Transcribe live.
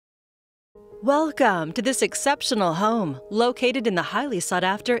Welcome to this exceptional home located in the highly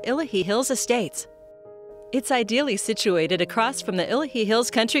sought-after Illahee Hills Estates. It's ideally situated across from the Illahee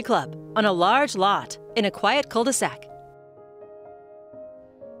Hills Country Club on a large lot in a quiet cul-de-sac.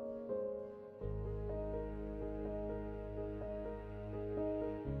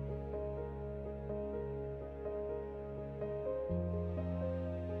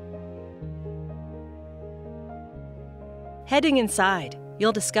 Heading inside,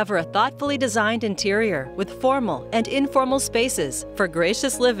 you'll discover a thoughtfully designed interior with formal and informal spaces for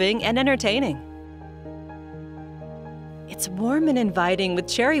gracious living and entertaining. It's warm and inviting with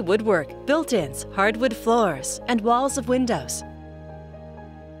cherry woodwork, built-ins, hardwood floors, and walls of windows.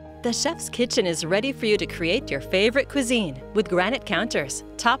 The chef's kitchen is ready for you to create your favorite cuisine with granite counters,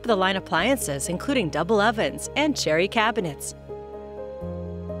 top-of-the-line appliances including double ovens and cherry cabinets.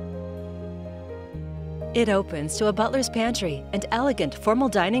 It opens to a butler's pantry and elegant formal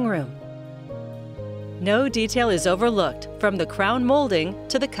dining room. No detail is overlooked, from the crown molding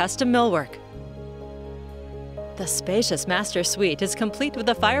to the custom millwork. The spacious master suite is complete with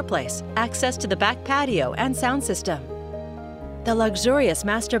a fireplace, access to the back patio, and sound system. The luxurious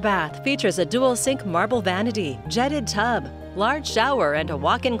master bath features a dual-sink marble vanity, jetted tub, large shower, and a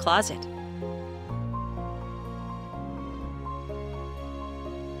walk-in closet.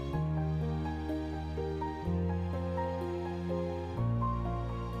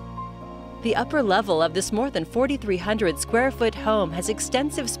 The upper level of this more than 4,300 square foot home has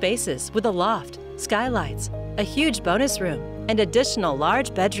extensive spaces with a loft, skylights, a huge bonus room, and additional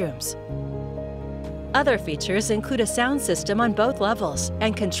large bedrooms. Other features include a sound system on both levels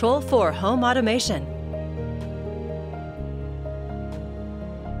and control for home automation.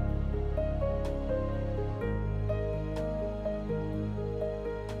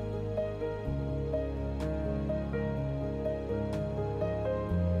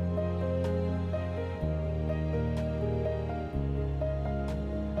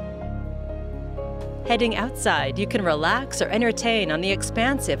 Heading outside, you can relax or entertain on the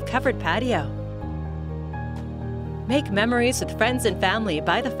expansive covered patio. Make memories with friends and family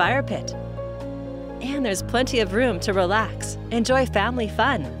by the fire pit. And there's plenty of room to relax, enjoy family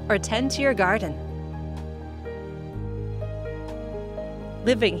fun, or tend to your garden.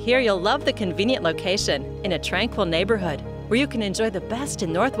 Living here, you'll love the convenient location in a tranquil neighborhood where you can enjoy the best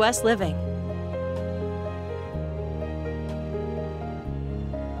in Northwest living.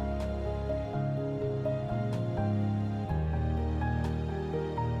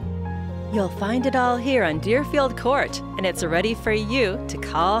 You'll find it all here on Deerfield Court, and it's ready for you to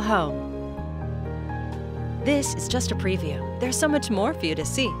call home. This is just a preview. There's so much more for you to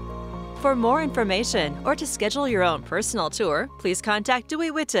see. For more information or to schedule your own personal tour, please contact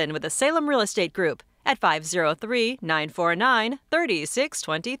Dewey Whitton with the Salem Real Estate Group at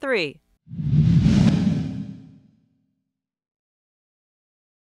 503-949-3623.